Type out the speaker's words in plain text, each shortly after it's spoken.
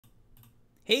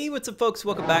Hey, what's up folks?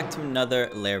 Welcome back to another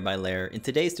layer by layer. In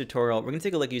today's tutorial, we're going to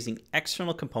take a look using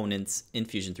external components in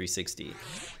Fusion 360.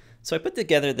 So I put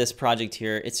together this project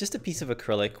here. It's just a piece of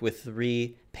acrylic with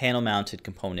 3 panel mounted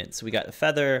components. So we got a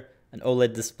feather, an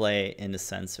OLED display, and a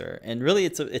sensor. And really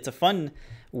it's a fun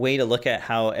way to look at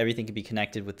how everything can be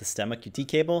connected with the STEMMA QT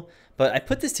cable. But I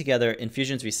put this together in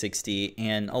Fusion 360,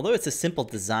 and although it's a simple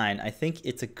design, I think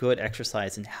it's a good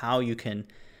exercise in how you can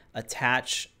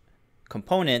attach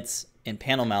components and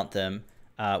panel mount them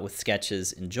with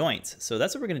sketches and joints. So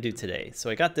that's what we're going to do today.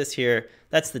 So I got this here.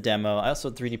 That's the demo. I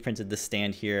also 3D printed this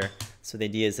stand here. So the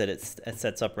idea is that it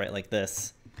sets up right like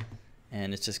this,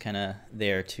 and it's just kind of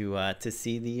there to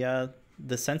see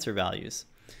the sensor values.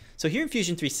 So here in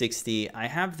Fusion 360, I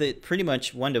have the pretty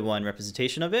much one-to-one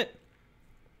representation of it.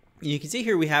 You can see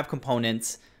here we have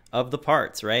components of the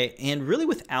parts, right? And really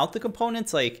without the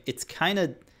components, like, it's kind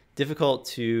of difficult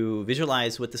to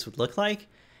visualize what this would look like.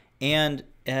 And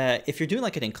if you're doing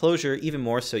like an enclosure, even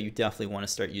more so, you definitely want to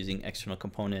start using external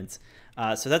components.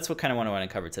 So that's what kind of what I want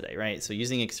to cover today, right? So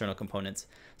using external components.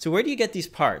 So where do you get these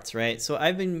parts, right? So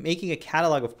I've been making a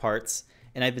catalog of parts,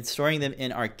 and I've been storing them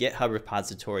in our GitHub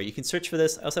repository. You can search for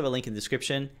this. I also have a link in the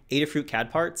description, Adafruit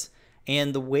CAD parts.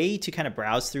 And the way to kind of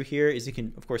browse through here is you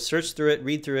can, of course, search through it,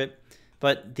 read through it.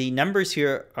 But the numbers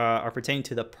here are pertaining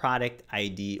to the product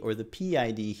ID or the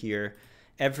PID here.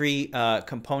 Every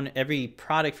component, every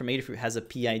product from Adafruit has a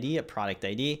PID, a product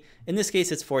ID. In this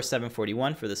case, it's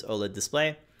 4741 for this OLED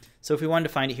display. So if we wanted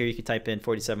to find it here, you could type in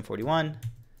 4741,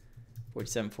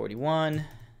 4741,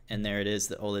 and there it is,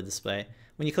 the OLED display.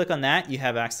 When you click on that, you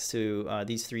have access to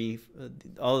these three,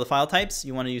 all of the file types.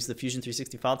 You want to use the Fusion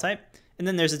 360 file type. And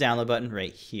then there's a download button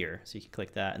right here. So you can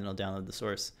click that and it'll download the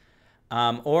source.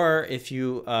 Or if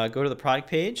you go to the product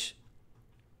page,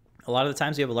 a lot of the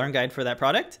times we have a learn guide for that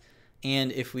product.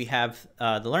 And if we have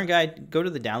the learn guide, go to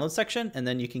the download section, and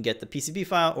then you can get the PCB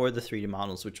file or the 3D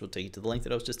models, which will take you to the link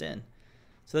that I was just in.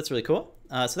 So that's really cool.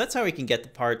 So that's how we can get the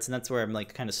parts, and that's where I'm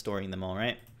like kind of storing them all,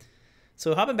 right?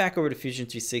 So hopping back over to Fusion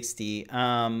 360,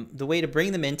 the way to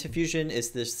bring them into Fusion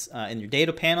is this in your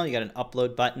data panel, you got an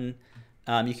upload button.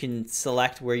 You can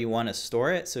select where you want to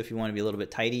store it. So if you want to be a little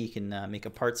bit tidy, you can make a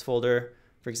parts folder,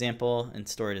 for example, and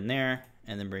store it in there,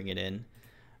 and then bring it in.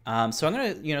 So I'm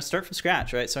going to start from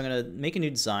scratch, right? So I'm going to make a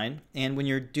new design. And when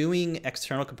you're doing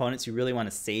external components, you really want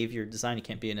to save your design. You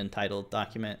can't be an untitled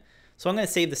document. So I'm going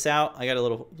to save this out. I got a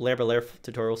little layer by layer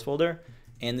tutorials folder.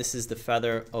 And this is the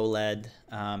Feather OLED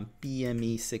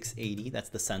BME680. That's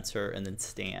the sensor, and then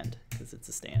stand, because it's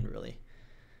a stand really.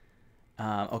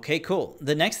 Okay, cool.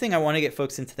 The next thing, I want to get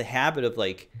folks into the habit of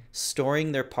like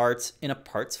storing their parts in a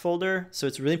parts folder. So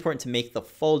it's really important to make the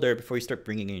folder before you start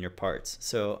bringing in your parts.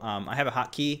 So I have a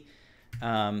hotkey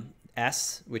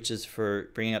S, which is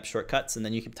for bringing up shortcuts, and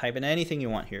then you can type in anything you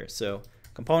want here. So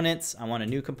components, I want a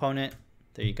new component.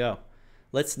 There you go.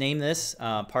 Let's name this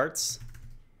parts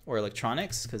or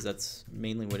electronics, because that's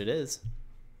mainly what it is.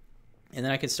 And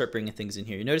then I can start bringing things in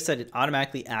here. You notice that it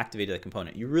automatically activated the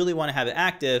component. You really want to have it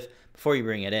active before you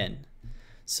bring it in.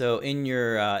 So in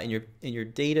your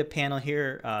data panel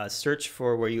here, search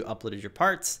for where you uploaded your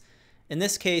parts. In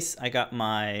this case, I got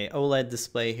my OLED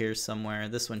display here somewhere,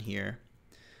 this one here.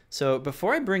 So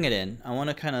before I bring it in, I want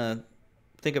to kind of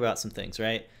think about some things,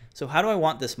 right? So how do I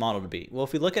want this model to be? Well,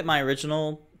 if we look at my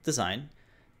original design,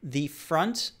 the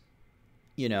front,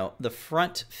 the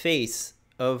front face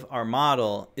of our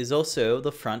model is also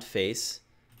the front face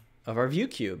of our view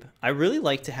cube. I really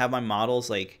like to have my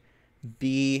models like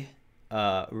be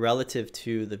relative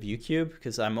to the view cube,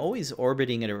 because I'm always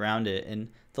orbiting it around it, and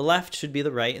the left should be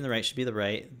the right and the right should be the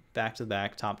right, back to the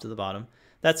back, top to the bottom,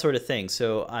 that sort of thing.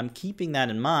 So I'm keeping that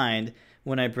in mind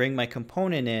when I bring my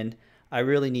component in. I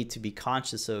really need to be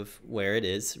conscious of where it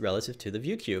is relative to the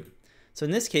view cube. So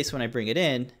in this case, when I bring it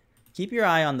in, keep your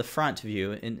eye on the front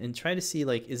view and try to see,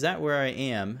 like, is that where I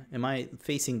am? Am I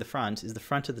facing the front? Is the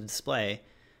front of the display,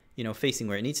 facing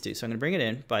where it needs to? So I'm going to bring it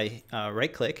in by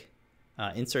right-click,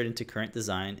 insert into current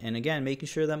design, and again, making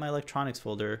sure that my electronics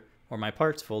folder or my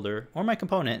parts folder or my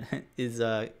component is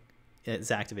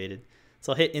activated.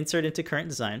 So I'll hit insert into current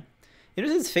design.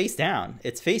 It's face down.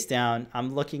 It's face down.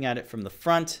 I'm looking at it from the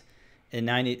front, and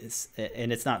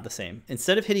it's not the same.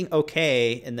 Instead of hitting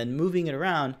OK and then moving it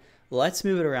around, let's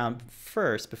move it around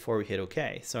first before we hit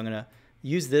OK. So I'm going to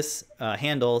use this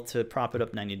handle to prop it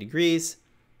up 90 degrees.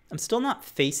 I'm still not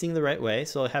facing the right way,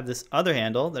 so I have this other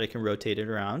handle that I can rotate it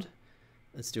around.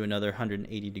 Let's do another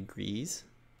 180 degrees,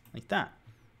 like that.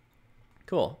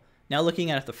 Cool. Now looking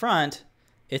at the front,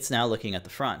 it's now looking at the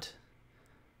front.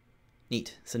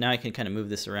 Neat. So now I can kind of move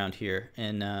this around here.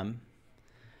 And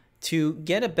to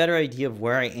get a better idea of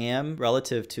where I am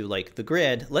relative to like the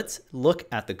grid, let's look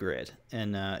at the grid.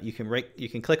 And you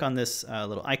can click on this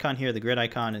little icon here, the grid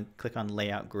icon, and click on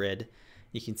layout grid.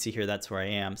 You can see here that's where I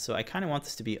am. So I kind of want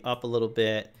this to be up a little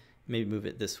bit, maybe move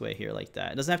it this way here like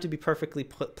that. It doesn't have to be perfectly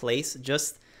placed,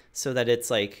 just so that it's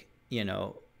like, you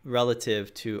know,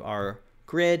 relative to our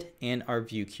grid and our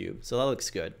view cube. So that looks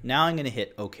good. Now I'm going to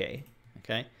hit OK.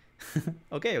 Okay.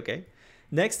 Okay.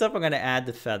 Next up, I'm going to add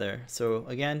the feather. So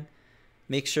again,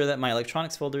 make sure that my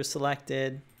electronics folder is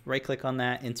selected. Right click on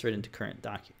that, insert into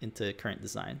current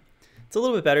design. It's a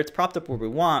little bit better. It's propped up where we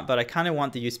want, but I kind of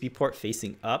want the USB port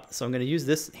facing up. So I'm going to use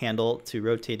this handle to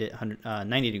rotate it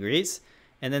 90 degrees,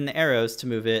 and then the arrows to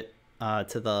move it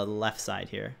to the left side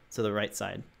here, to the right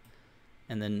side,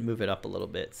 and then move it up a little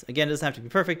bit. Again, it doesn't have to be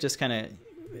perfect, just kind of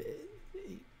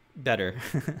better.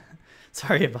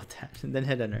 Sorry about that. And then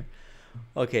hit enter.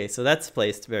 Okay, so that's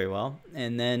placed very well.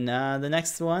 And then the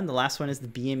next one, the last one is the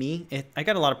BME. I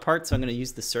got a lot of parts, so I'm going to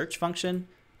use the search function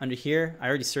under here. I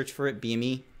already searched for it,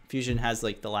 BME. Fusion has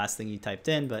like the last thing you typed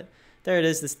in, but there it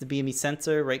is. This is the BME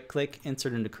sensor. Right click,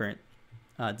 insert into current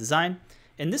design.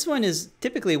 And this one is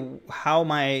typically how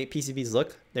my PCBs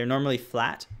look. They're normally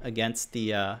flat against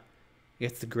the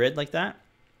grid like that.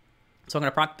 So I'm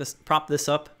going to prop this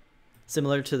up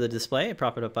similar to the display. I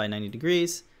prop it up by 90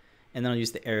 degrees. And then I'll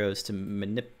use the arrows to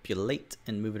manipulate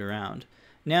and move it around.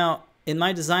 Now, in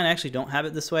my design, I actually don't have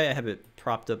it this way. I have it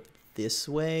propped up this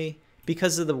way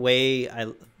because of the way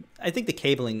I think the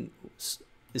cabling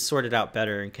is sorted out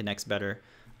better and connects better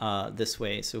this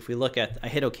way. So if we look at, I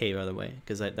hit OK by the way,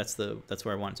 because that's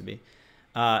where I want it to be.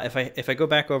 If I go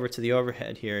back over to the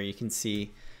overhead here, you can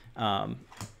see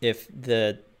if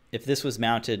this was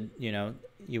mounted, you know,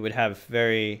 you would have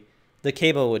the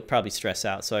cable would probably stress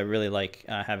out. So I really like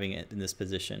having it in this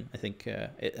position. I think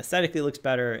it aesthetically looks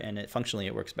better, and functionally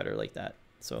it works better like that.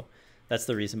 So that's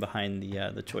the reason behind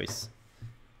the choice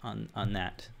on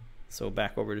that. So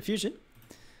back over to Fusion.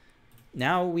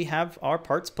 Now we have our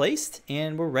parts placed,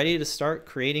 and we're ready to start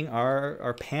creating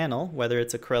our panel, whether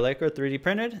it's acrylic or 3D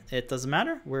printed. It doesn't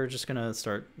matter. We're just going to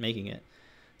start making it.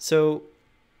 So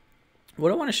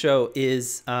what I want to show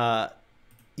is,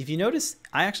 if you notice,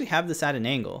 I actually have this at an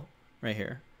angle right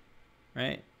here,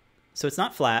 right? So it's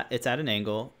not flat, it's at an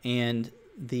angle. And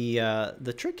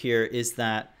the trick here is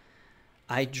that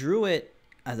I drew it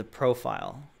as a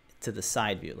profile to the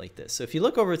side view like this. So if you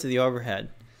look over to the overhead,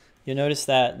 you'll notice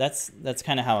that that's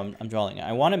kind of how I'm drawing it.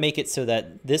 I want to make it so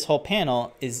that this whole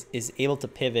panel is able to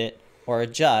pivot or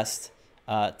adjust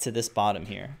to this bottom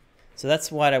here. So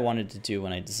that's what I wanted to do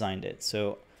when I designed it.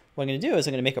 So what I'm going to do is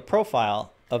I'm going to make a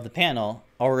profile of the panel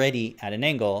already at an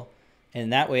angle,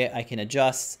 and that way I can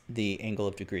adjust the angle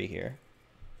of degree here.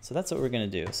 So that's what we're going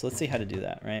to do. So let's see how to do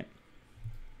that, right?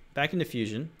 Back into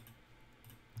Fusion.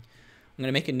 I'm going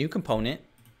to make a new component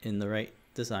in the right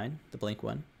design, the blank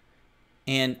one.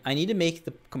 And I need to make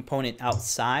the component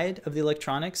outside of the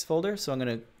electronics folder. So I'm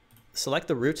going to select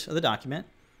the root of the document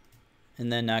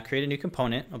and then create a new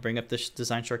component. I'll bring up the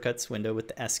design shortcuts window with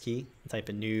the S key and type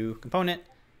a new component.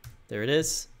 There it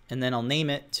is. And then I'll name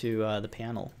it to the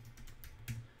panel.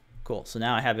 Cool. So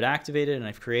now I have it activated and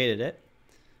I've created it.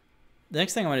 The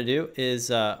next thing I want to do is,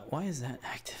 why is that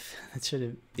active? That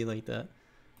shouldn't be like that.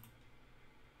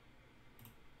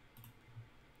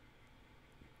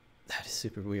 That is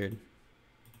super weird.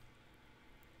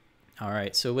 All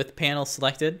right, so with the panel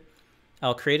selected,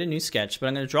 I'll create a new sketch, but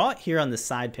I'm going to draw it here on the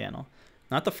side panel.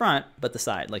 Not the front, but the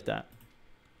side, like that.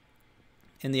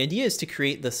 And the idea is to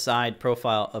create the side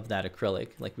profile of that acrylic,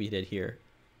 like we did here.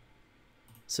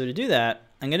 So to do that,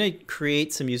 I'm going to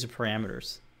create some user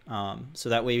parameters. So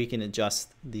that way we can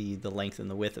adjust the length and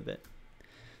the width of it.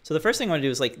 So the first thing I want to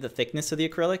do is like the thickness of the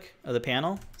acrylic of the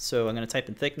panel. So I'm going to type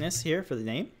in thickness here for the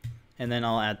name, and then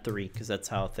I'll add 3 because that's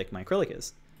how thick my acrylic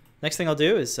is. Next thing I'll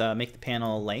do is make the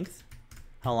panel length.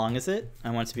 How long is it?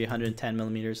 I want it to be 110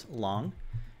 millimeters long.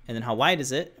 And then how wide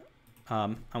is it?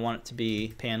 I want it to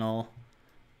be panel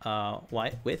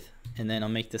width. And then I'll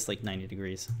make this like 90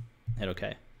 degrees. Hit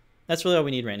OK. That's really all we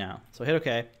need right now. So hit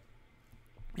OK.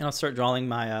 And I'll start drawing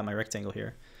my, my rectangle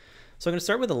here. So I'm going to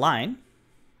start with a line.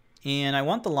 And I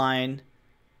want the line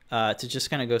to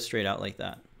just kind of go straight out like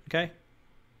that. OK?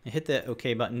 I hit the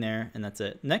OK button there, and that's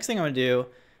it. Next thing I'm going to do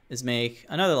is make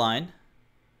another line.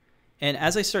 And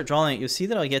as I start drawing it, you'll see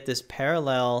that I'll get this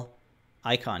parallel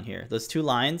icon here. Those two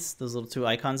lines, those little two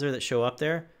icons there that show up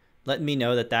there, let me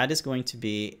know that that is going to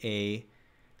be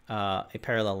a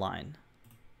parallel line.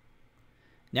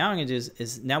 Now what I'm going to do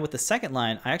is now with the second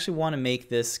line, I actually want to make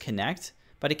this connect,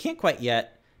 but I can't quite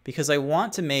yet because I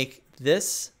want to make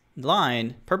this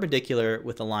line perpendicular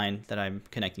with the line that I'm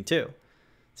connecting to.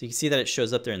 So So you can see that it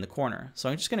shows up there in the corner. So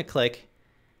I'm just going to click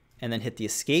and then hit the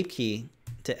escape key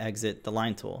to exit the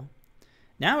line tool.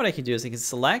 Now what I can do is I can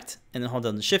select and then hold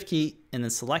down the shift key and then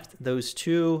select those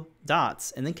two dots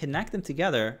and then connect them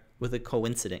together with a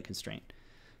coincident constraint.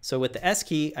 So with the S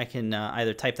key, I can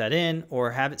either type that in or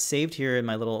have it saved here in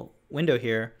my little window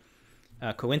here.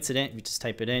 Coincident, you just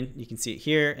type it in, you can see it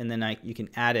here, and then you can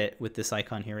add it with this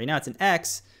icon here. Right now it's an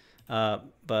X,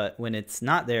 but when it's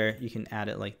not there, you can add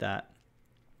it like that.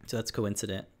 So that's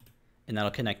coincident, and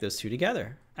that'll connect those two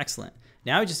together. Excellent.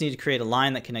 Now we just need to create a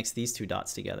line that connects these two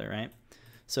dots together, right?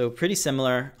 So pretty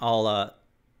similar. I'll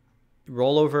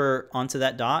roll over onto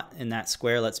that dot, and that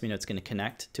square lets me know it's going to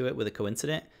connect to it with a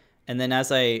coincident. And then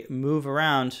as I move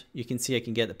around, you can see I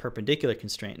can get the perpendicular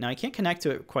constraint. Now I can't connect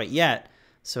to it quite yet,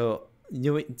 so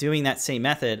doing that same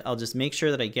method, I'll just make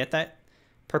sure that I get that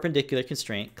perpendicular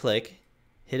constraint, click,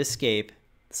 hit escape,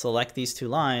 select these two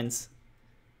lines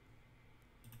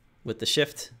with the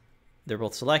shift, they're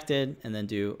both selected, and then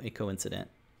do a coincident.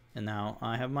 And now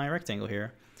I have my rectangle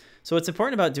here. So what's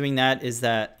important about doing that is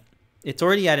that it's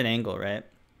already at an angle, right?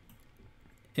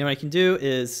 And what I can do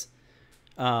is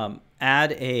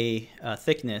add a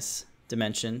thickness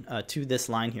dimension to this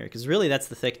line here, because really that's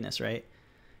the thickness, right?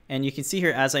 And you can see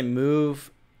here as I move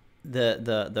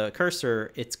the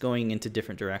cursor, it's going into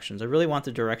different directions. I really want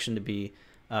the direction to be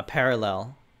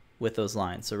parallel with those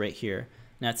lines. So right here.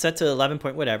 Now it's set to 11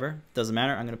 point whatever, doesn't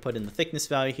matter. I'm going to put in the thickness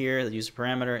value here, the user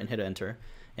parameter, and hit enter.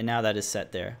 And now that is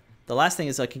set there. The last thing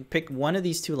is I can pick one of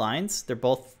these two lines. They're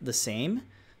both the same.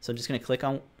 So I'm just going to click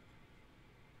on,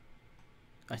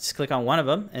 one of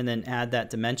them and then add that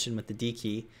dimension with the D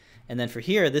key. And then for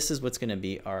here, this is what's going to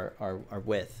be our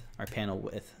width, our panel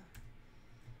width.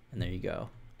 And there you go.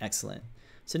 Excellent.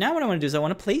 So now what I want to do is I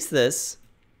want to place this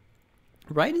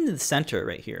right into the center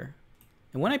right here.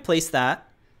 And when I place that,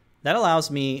 that allows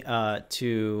me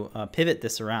to pivot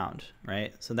this around,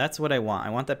 right? So that's what I want. I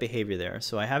want that behavior there.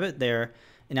 So I have it there.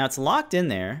 And now it's locked in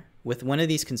there with one of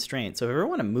these constraints. So if I ever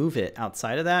want to move it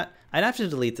outside of that, I'd have to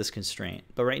delete this constraint.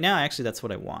 But right now, actually, that's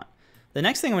what I want. The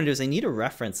next thing I want to do is I need a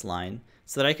reference line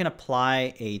so that I can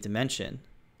apply a dimension,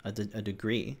 a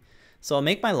degree. So I'll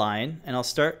make my line, and I'll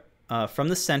start from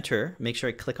the center, make sure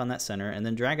I click on that center, and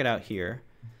then drag it out here.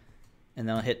 And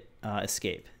then I'll hit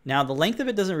escape. Now, the length of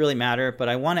it doesn't really matter, but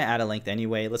I want to add a length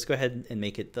anyway. Let's go ahead and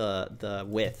make it the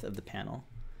width of the panel.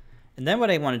 And then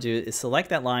what I want to do is select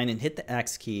that line and hit the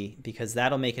X key, because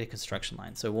that'll make it a construction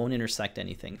line. So it won't intersect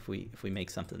anything if we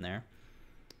make something there.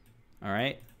 All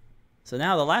right. So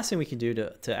now the last thing we can do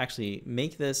to actually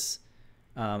make this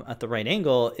at the right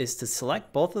angle is to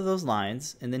select both of those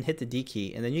lines and then hit the D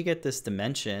key. And then you get this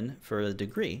dimension for the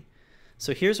degree.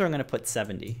 So here's where I'm going to put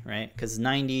 70, right? Because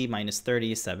 90 minus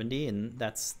 30 is 70, and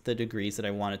that's the degrees that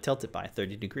I want to tilt it by,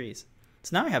 30 degrees.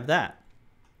 So now I have that.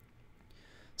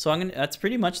 So that's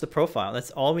pretty much the profile.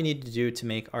 That's all we need to do to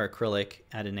make our acrylic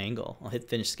at an angle. I'll hit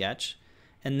Finish Sketch.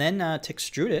 And then to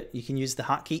extrude it, you can use the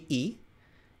hotkey E.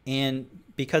 And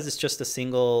because it's just a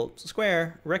single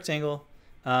square, rectangle,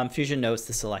 Fusion knows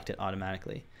to select it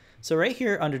automatically. So right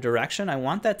here under Direction, I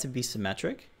want that to be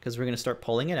symmetric, because we're going to start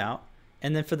pulling it out.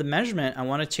 And then for the measurement, I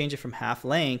want to change it from half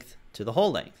length to the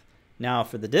whole length. Now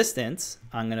for the distance,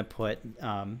 I'm going to put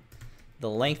the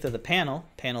length of the panel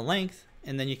length,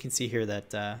 and then you can see here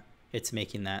that it's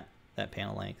making that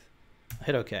panel length. I'll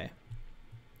hit OK.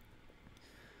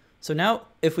 So now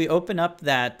if we open up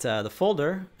the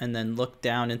folder and then look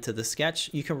down into the sketch,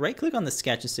 you can right click on the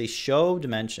sketch and say Show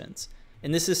Dimensions.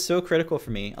 And this is so critical for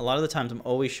me. A lot of the times I'm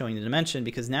always showing the dimension,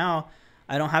 because now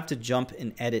I don't have to jump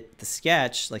and edit the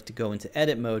sketch, like to go into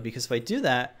edit mode, because if I do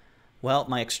that, well,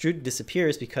 my extrude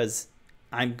disappears because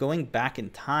I'm going back in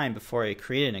time before I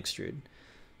create an extrude.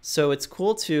 So it's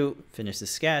cool to finish the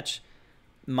sketch,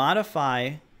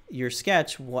 modify your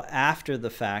sketch after the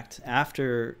fact,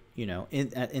 after, you know,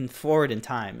 in forward in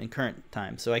time, in current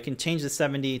time. So I can change the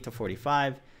 70 to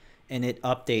 45 and it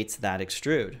updates that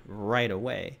extrude right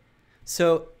away.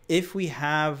 So if we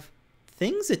have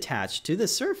things attached to the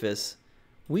surface,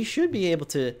 we should be able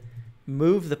to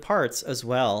move the parts as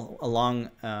well along,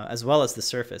 as well as the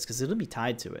surface, because it'll be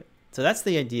tied to it. So that's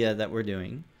the idea that we're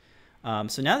doing.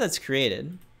 So now that's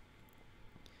created,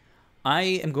 I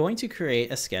am going to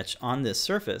create a sketch on this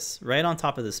surface right on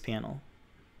top of this panel.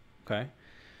 Okay.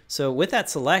 So with that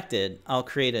selected, I'll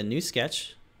create a new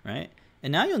sketch, right?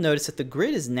 And now you'll notice that the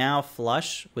grid is now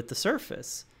flush with the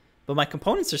surface, but my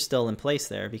components are still in place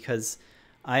there because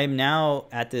I am now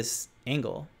at this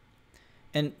angle.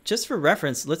 And just for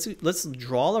reference, let's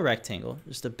draw a rectangle,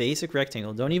 just a basic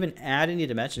rectangle. Don't even add any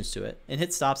dimensions to it, and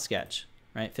hit Stop Sketch,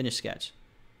 right? Finish Sketch.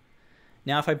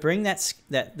 Now, if I bring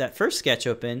that first sketch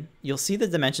open, you'll see the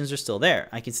dimensions are still there.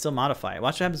 I can still modify it.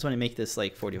 Watch what happens when I make this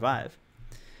like 45.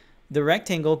 The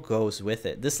rectangle goes with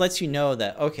it. This lets you know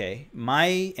that, okay,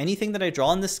 anything that I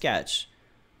draw in the sketch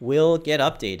will get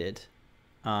updated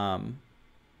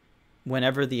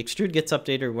whenever the extrude gets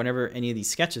updated or whenever any of these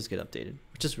sketches get updated,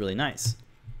 which is really nice.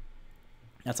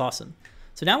 That's awesome.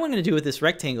 So now what I'm going to do with this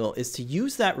rectangle is to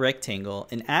use that rectangle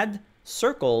and add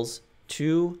circles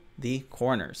to the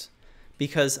corners,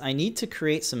 because I need to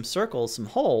create some circles, some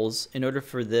holes, in order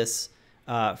for this,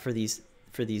 for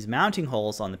these mounting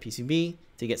holes on the PCB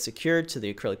to get secured to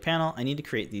the acrylic panel. I need to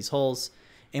create these holes,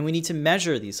 and we need to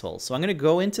measure these holes. So I'm going to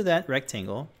go into that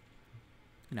rectangle.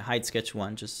 I'm going to hide sketch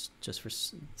 1 just for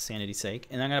sanity's sake,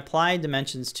 and I'm going to apply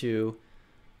dimensions to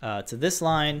this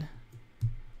line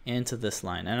and to this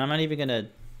line. And I'm not even going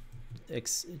to,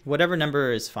 whatever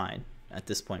number is fine at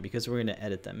this point, because we're going to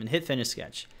edit them, and hit finish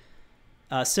sketch.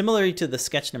 Similarly to the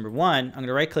sketch number 1, I'm going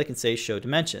to right click and say show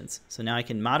dimensions. So now I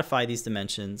can modify these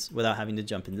dimensions without having to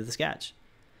jump into the sketch.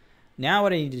 Now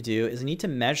what I need to do is I need to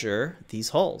measure these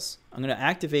holes. I'm going to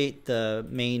activate the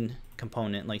main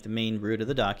component, like the main root of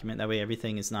the document. That way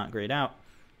everything is not grayed out.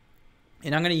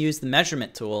 And I'm going to use the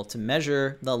measurement tool to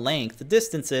measure the length, the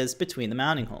distances between the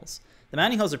mounting holes. The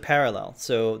mounting holes are parallel,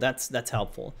 so that's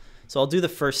helpful. So I'll do the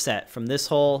first set from this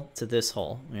hole to this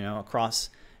hole, across,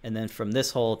 and then from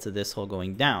this hole to this hole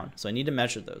going down. So I need to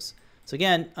measure those. So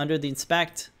again, under the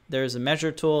inspect, there's a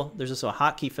measure tool. There's also a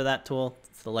hotkey for that tool.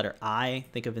 It's the letter I.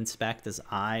 Think of inspect as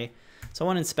I. So I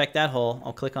want to inspect that hole.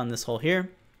 I'll click on this hole here,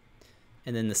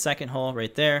 and then the second hole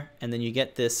right there, and then you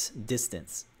get this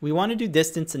distance. We want to do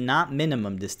distance and not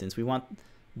minimum distance. We want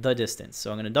the distance.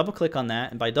 So I'm going to double click on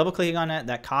that, and by double clicking on that,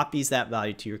 that copies that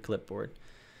value to your clipboard.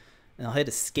 And I'll hit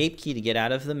escape key to get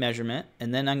out of the measurement,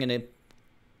 and then I'm going to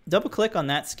double click on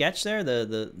that sketch there,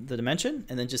 the dimension,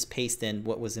 and then just paste in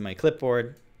what was in my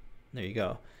clipboard. There you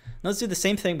go. Now let's do the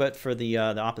same thing, but for the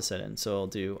opposite end. So I'll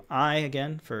do I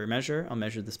again for measure. I'll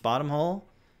measure this bottom hole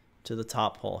to the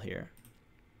top hole here.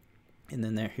 And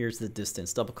then here's the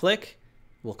distance. Double click,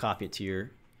 we'll copy it to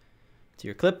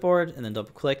your clipboard, and then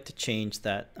double click to change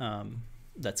that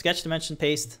that sketch dimension,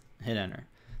 paste, hit enter.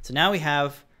 So now we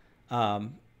have a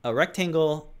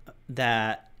rectangle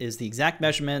that is the exact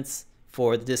measurements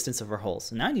for the distance of our holes.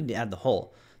 So now I need to add the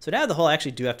hole. So to add the hole, I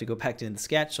actually do have to go back into the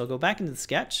sketch. So I'll go back into the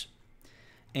sketch,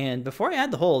 and before I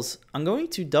add the holes, I'm going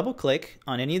to double click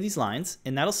on any of these lines,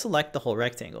 and that'll select the whole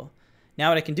rectangle. Now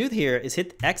what I can do here is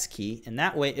hit the X key, and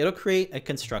that way it'll create a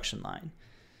construction line.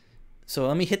 So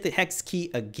let me hit the X key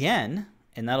again,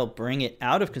 and that'll bring it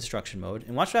out of construction mode.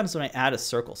 And watch what happens when I add a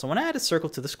circle. So when I add a circle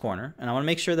to this corner, and I want to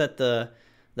make sure that the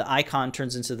icon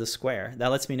turns into the square, that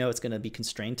lets me know it's going to be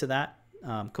constrained to that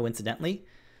coincidentally.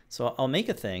 So I'll make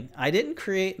a thing. I didn't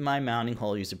create my mounting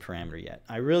hole user parameter yet.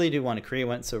 I really do want to create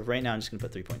one. So right now I'm just going to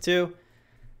put 3.2,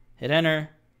 hit enter,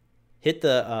 hit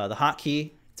the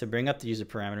hotkey to bring up the user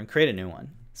parameter and create a new one.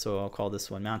 So I'll call this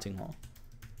one mounting hole.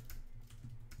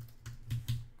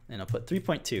 And I'll put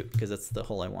 3.2 because that's the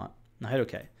hole I want. Now hit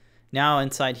OK. Now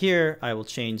inside here, I will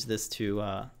change this to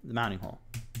the mounting hole.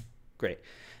 Great.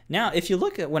 Now, if you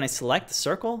look at when I select the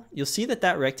circle, you'll see that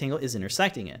that rectangle is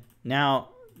intersecting it. Now,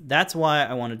 that's why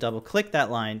I want to double click that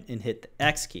line and hit the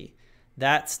X key.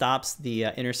 That stops the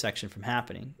intersection from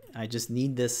happening. I just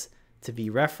need this to be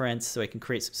referenced so I can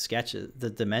create some sketches, the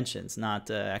dimensions,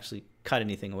 not actually cut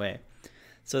anything away.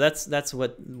 So that's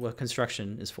what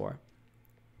construction is for.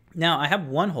 Now, I have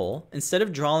one hole. Instead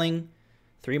of drawing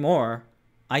 3 more,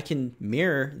 I can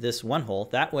mirror this one hole.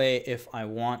 That way, if I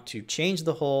want to change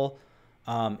the hole,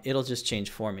 it'll just change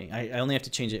for me. I only have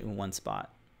to change it in one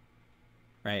spot,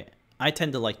 right? I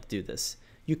tend to like to do this.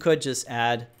 You could just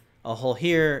add a hole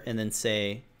here and then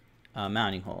say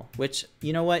mounting hole, which,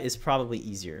 you know what, is probably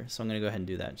easier. So I'm going to go ahead and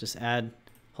do that. Just add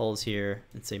holes here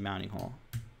and say mounting hole.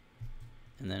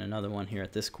 And then another one here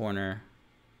at this corner.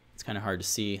 It's kind of hard to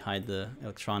see, hide the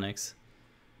electronics.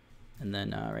 And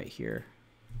then right here,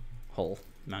 hole,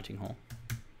 mounting hole.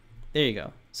 There you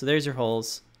go. So there's your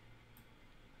holes.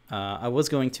 I was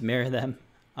going to mirror them,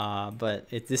 but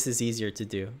this is easier to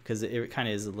do because it kind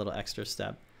of is a little extra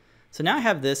step. So now I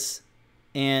have this,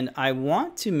 and I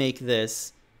want to make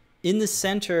this in the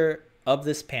center of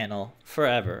this panel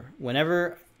forever.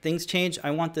 Whenever things change,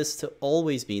 I want this to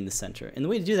always be in the center. And the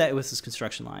way to do that was these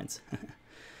construction lines.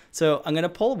 So I'm going to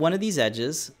pull one of these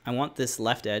edges. I want this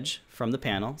left edge from the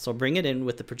panel. So I'll bring it in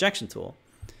with the projection tool.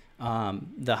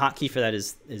 The hotkey for that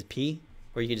is P,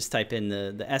 or you can just type in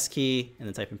the S key and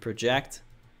then type in project,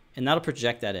 and that'll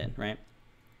project that in, right?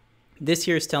 This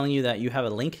here is telling you that you have a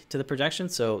link to the projection,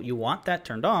 so you want that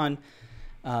turned on.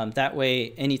 That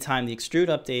way, anytime the extrude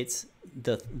updates,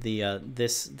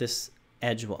 this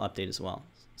edge will update as well.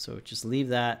 So just leave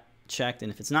that checked,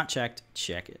 and if it's not checked,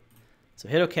 check it. So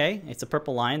hit OK. It's a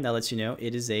purple line that lets you know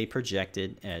it is a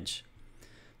projected edge.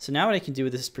 So now what I can do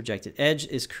with this projected edge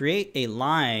is create a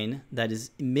line that is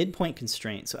midpoint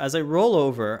constraint. So as I roll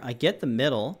over, I get the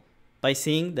middle by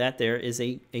seeing that there is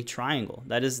a triangle.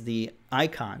 That is the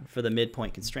icon for the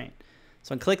midpoint constraint.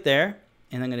 So I click there,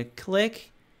 and I'm going to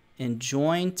click and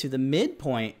join to the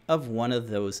midpoint of one of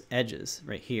those edges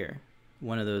right here,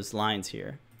 one of those lines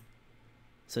here.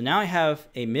 So now I have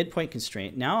a midpoint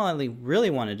constraint. Now all I really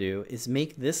want to do is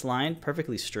make this line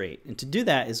perfectly straight. And to do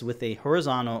that is with a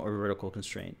horizontal or vertical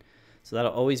constraint. So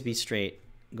that'll always be straight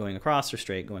going across or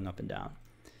straight going up and down.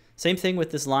 Same thing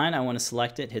with this line. I want to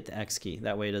select it, hit the X key.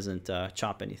 That way it doesn't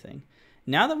chop anything.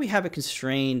 Now that we have it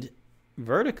constrained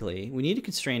vertically, we need to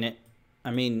constrain it.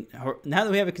 Now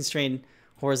that we have it constrained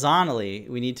horizontally,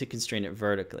 we need to constrain it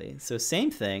vertically. So same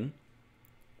thing.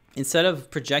 Instead of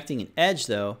projecting an edge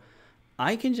though,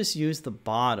 I can just use the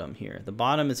bottom here. The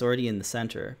bottom is already in the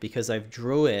center because I've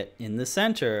drew it in the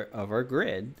center of our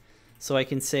grid. So I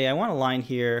can say I want a line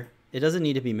here. It doesn't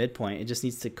need to be midpoint. It just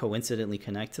needs to coincidentally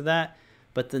connect to that.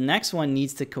 But the next one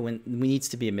needs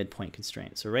to be a midpoint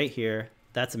constraint. So right here,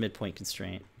 that's a midpoint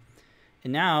constraint.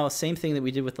 And now, same thing that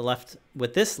we did with the left,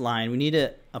 with this line, we need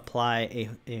to apply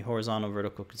a horizontal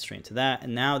vertical constraint to that.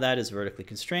 And now that is vertically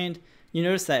constrained. You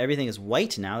notice that everything is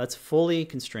white now. That's fully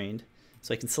constrained.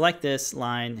 So I can select this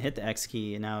line, hit the X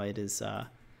key, and now it is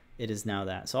now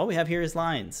that. So all we have here is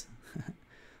lines.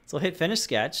 So I'll hit Finish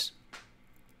Sketch.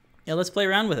 And let's play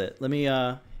around with it. Let me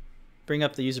bring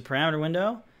up the user parameter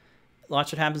window.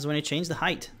 Watch what happens when I change the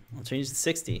height. I'll change to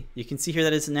 60. You can see here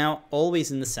that it's now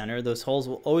always in the center. Those holes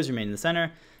will always remain in the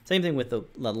center. Same thing with the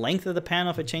length of the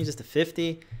panel. If it changes to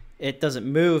 50, it doesn't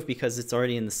move because it's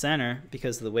already in the center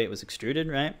because of the way it was extruded,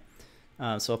 right?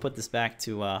 So I'll put this back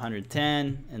to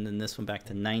 110 and then this one back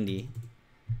to 90.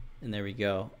 And there we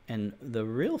go. And the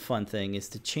real fun thing is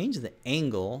to change the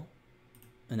angle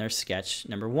in our sketch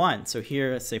number 1. So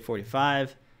here, let's say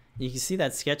 45. You can see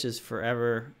that sketch is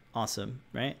forever awesome,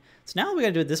 right? So now what we got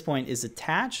to do at this point is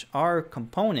attach our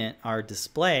component, our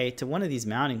display, to one of these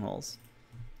mounting holes.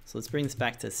 So let's bring this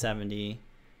back to 70,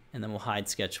 and then we'll hide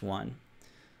sketch 1.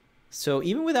 So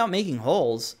even without making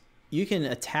holes, you can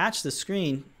attach the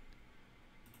screen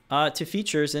to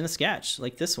features in a sketch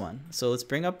like this one. So let's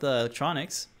bring up the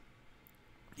electronics.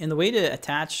 And the way to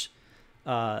attach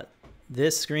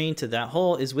this screen to that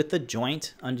hole is with the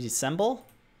joint under Assemble.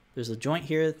 There's a joint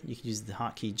here. You can use the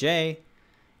hotkey J.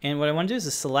 And what I want to do is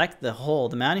to select the hole,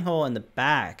 the mounting hole in the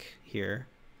back here,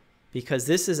 because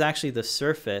this is actually the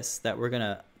surface that we're going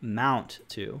to mount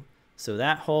to. So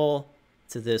that hole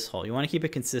to this hole. You want to keep it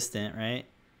consistent, right?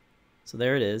 So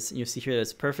there it is. You see here that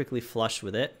it's perfectly flush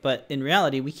with it. But in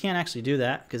reality, we can't actually do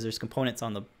that because there's components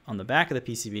on the back of the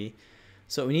PCB.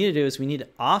 So what we need to do is we need to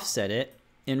offset it.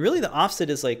 And really the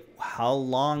offset is like how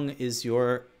long is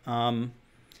your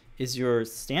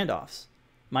standoffs.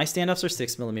 My standoffs are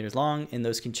 6 millimeters long, and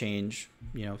those can change,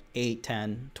 8,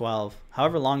 10, 12,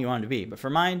 however long you want it to be. But for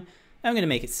mine, I'm going to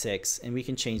make it 6, and we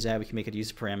can change that. We can make it a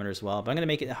user parameter as well. But I'm going to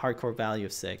make it a hardcore value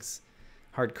of 6.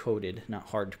 Hard-coded, not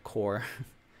hardcore.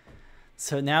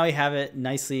 So now we have it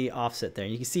nicely offset there.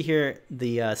 You can see here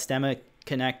the stemma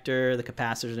connector, the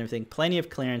capacitors and everything. Plenty of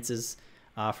clearances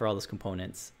for all those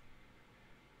components.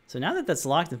 So now that that's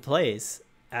locked in place,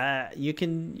 you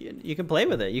can play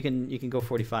with it. You can go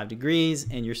 45 degrees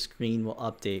and your screen will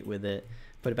update with it.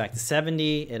 Put it back to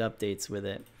 70, it updates with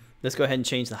it. Let's go ahead and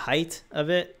change the height of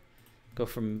it. Go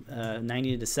from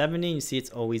 90 to 70. You see it's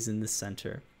always in the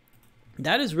center.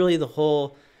 That is really the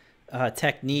whole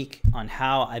technique on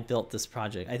how I built this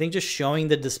project. I think just showing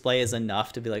the display is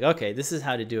enough to be like, okay, this is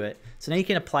how to do it. So now you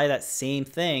can apply that same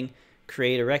thing,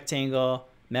 create a rectangle,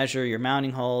 measure your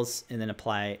mounting holes, and then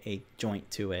apply a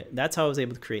joint to it. That's how I was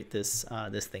able to create this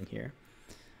this thing here.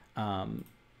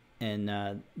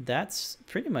 That's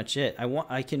pretty much it.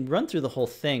 I can run through the whole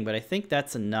thing, but I think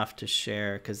that's enough to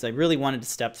share because I really wanted to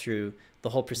step through the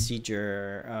whole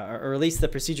procedure, or at least the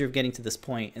procedure of getting to this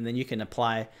point, and then you can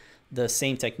apply the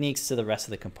same techniques to the rest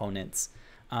of the components.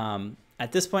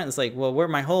 At this point, it's like, well, where are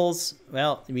my holes?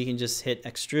 Well, we can just hit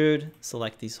extrude,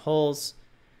 select these holes.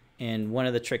 And one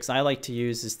of the tricks I like to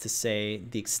use is to say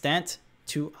the extent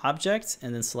to object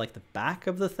and then select the back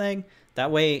of the thing. That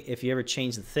way, if you ever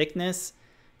change the thickness,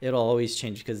 it'll always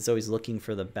change because it's always looking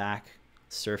for the back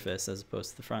surface as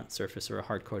opposed to the front surface or a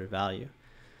hard-coded value.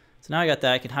 So now I got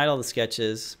that. I can hide all the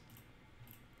sketches.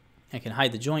 I can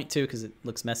hide the joint too because it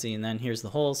looks messy. And then here's the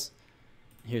holes.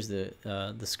 Here's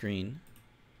the screen.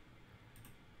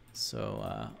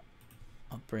 So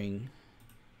I'll bring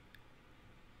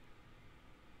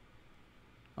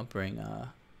I'll bring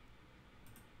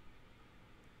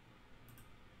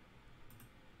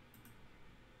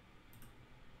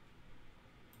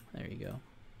there you go.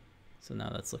 So now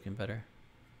that's looking better.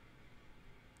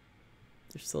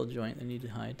 There's still a joint I need to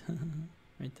hide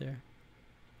right there.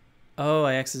 Oh,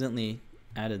 I accidentally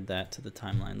added that to the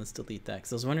timeline. Let's delete that,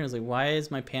 because I was wondering, I was like, why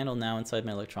is my panel now inside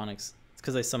my electronics? It's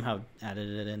because I somehow added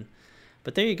it in.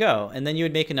 But there you go. And then you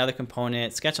would make another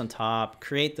component, sketch on top,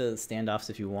 create the standoffs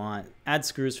if you want, add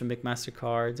screws from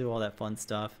McMaster-Carr, do all that fun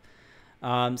stuff.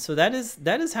 So that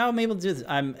is how I'm able to do this.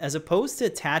 As opposed to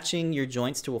attaching your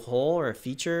joints to a hole or a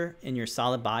feature in your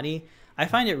solid body, I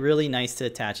find it really nice to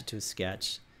attach it to a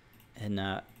sketch.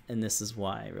 And this is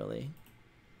why, really.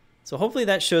 So hopefully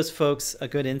that shows folks a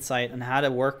good insight on how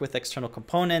to work with external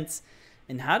components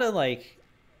and how to like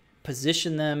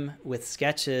position them with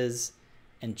sketches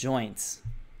and joints.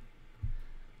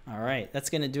 All right,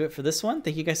 that's going to do it for this one.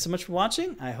 Thank you guys so much for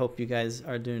watching. I hope you guys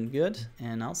are doing good,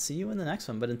 and I'll see you in the next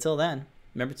one. But until then,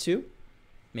 remember to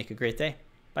make a great day.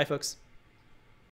 Bye, folks.